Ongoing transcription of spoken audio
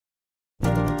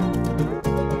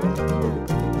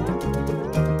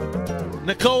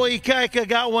Koa Ikaika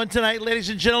got one tonight, ladies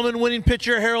and gentlemen. Winning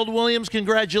pitcher Harold Williams,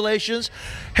 congratulations.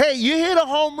 Hey, you hit a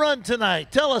home run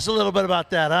tonight. Tell us a little bit about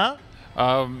that,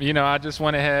 huh? You know, I just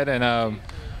went ahead and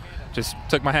just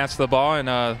took my hands to the ball,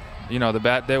 and you know, the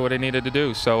bat did what it needed to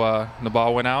do. So the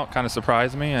ball went out, kind of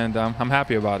surprised me, and I'm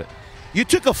happy about it. You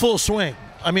took a full swing.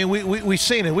 I mean, we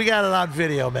seen it. We got it on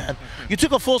video, man. You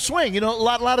took a full swing. You know, a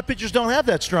lot of pitchers don't have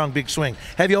that strong big swing.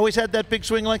 Have you always had that big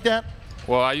swing like that?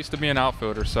 Well, I used to be an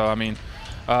outfielder, so I mean,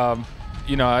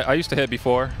 you know, I used to hit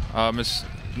before. It's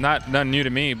nothing new to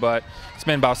me, but it's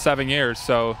been about 7 years,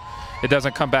 so it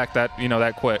doesn't come back that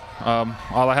quick.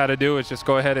 All I had to do is just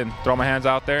go ahead and throw my hands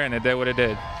out there, and it did what it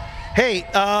did. Hey,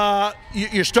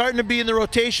 you're starting to be in the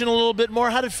rotation a little bit more.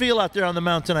 How did it feel out there on the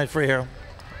mound tonight for you, Harold?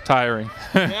 Tiring.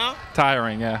 Yeah?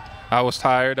 Tiring, yeah. I was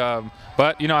tired,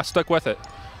 but, you know, I stuck with it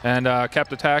and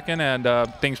kept attacking,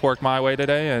 and things worked my way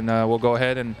today, and we'll go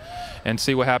ahead and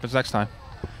see what happens next time.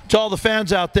 To all the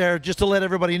fans out there, just to let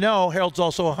everybody know, Harold's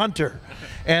also a hunter.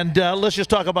 And let's just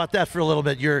talk about that for a little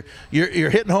bit. You're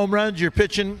hitting home runs, you're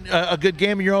pitching a good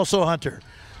game, and you're also a hunter.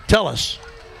 Tell us.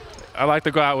 I like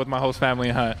to go out with my host family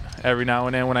and hunt every now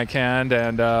and then when I can,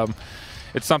 and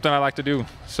it's something I like to do.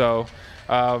 So,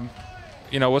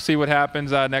 you know, we'll see what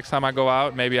happens next time I go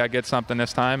out. Maybe I get something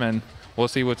this time, and we'll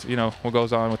see what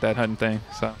goes on with that hunting thing.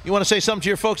 So, you want to say something to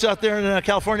your folks out there in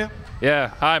California? Yeah.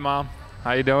 Hi, Mom.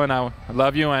 How you doing? I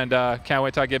love you, and can't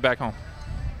wait till I get back home.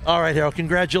 All right, Harold,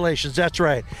 congratulations. That's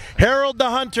right. Harold the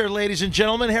Hunter, ladies and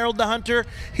gentlemen. Harold the Hunter,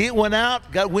 he went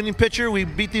out, got winning pitcher. We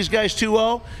beat these guys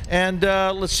 2-0, and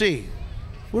let's see.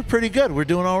 We're pretty good. We're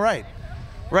doing all right.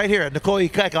 Right here at Koa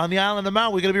Ikaika on the island of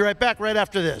Maui. We're going to be right back right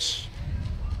after this.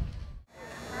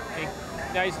 Hey,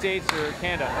 United States or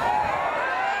Canada?